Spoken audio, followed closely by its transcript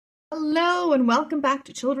Hello and welcome back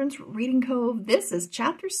to Children's Reading Cove. This is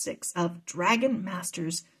Chapter 6 of Dragon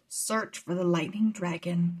Masters Search for the Lightning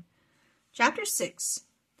Dragon. Chapter 6,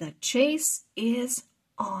 The Chase is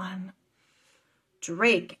On.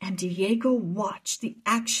 Drake and Diego watched the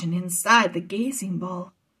action inside the gazing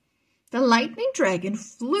ball. The lightning dragon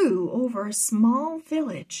flew over a small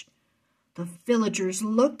village. The villagers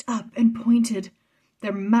looked up and pointed,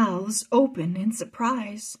 their mouths open in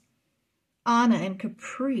surprise. Anna and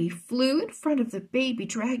Capri flew in front of the baby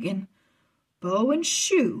dragon. Bo and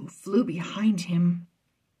Shu flew behind him.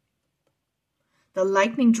 The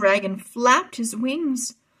lightning dragon flapped his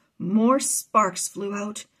wings. More sparks flew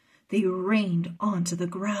out. They rained onto the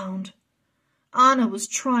ground. Anna was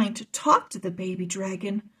trying to talk to the baby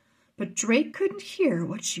dragon, but Drake couldn't hear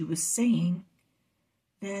what she was saying.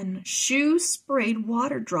 Then Shu sprayed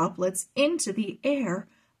water droplets into the air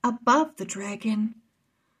above the dragon.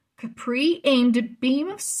 Capri aimed a beam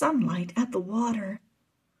of sunlight at the water.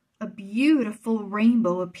 A beautiful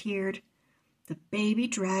rainbow appeared. The baby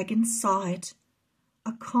dragon saw it.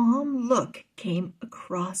 A calm look came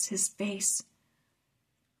across his face.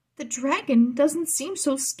 "The dragon doesn't seem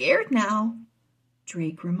so scared now,"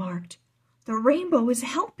 Drake remarked. "The rainbow is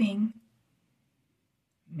helping."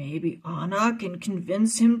 "Maybe Anna can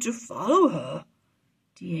convince him to follow her,"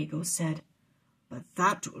 Diego said. "But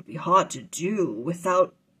that would be hard to do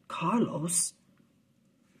without Carlos."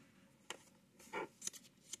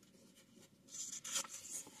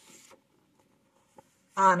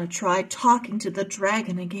 Anna tried talking to the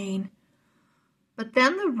dragon again, but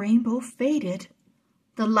then the rainbow faded.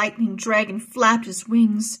 The lightning dragon flapped his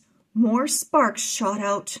wings. More sparks shot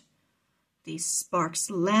out. These sparks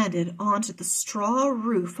landed onto the straw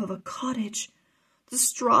roof of a cottage. The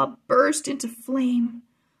straw burst into flame.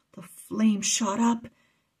 The flame shot up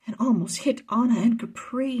and almost hit Anna and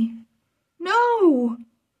Capri. "No!"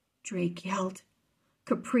 Drake yelled.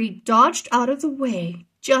 Capri dodged out of the way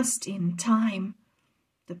just in time.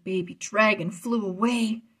 The baby dragon flew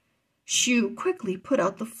away. Shu quickly put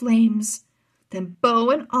out the flames. Then Bo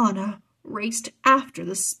and Anna raced after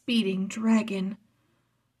the speeding dragon.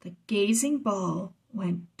 The gazing ball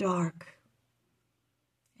went dark.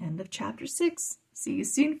 End of Chapter 6. See you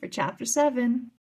soon for Chapter 7.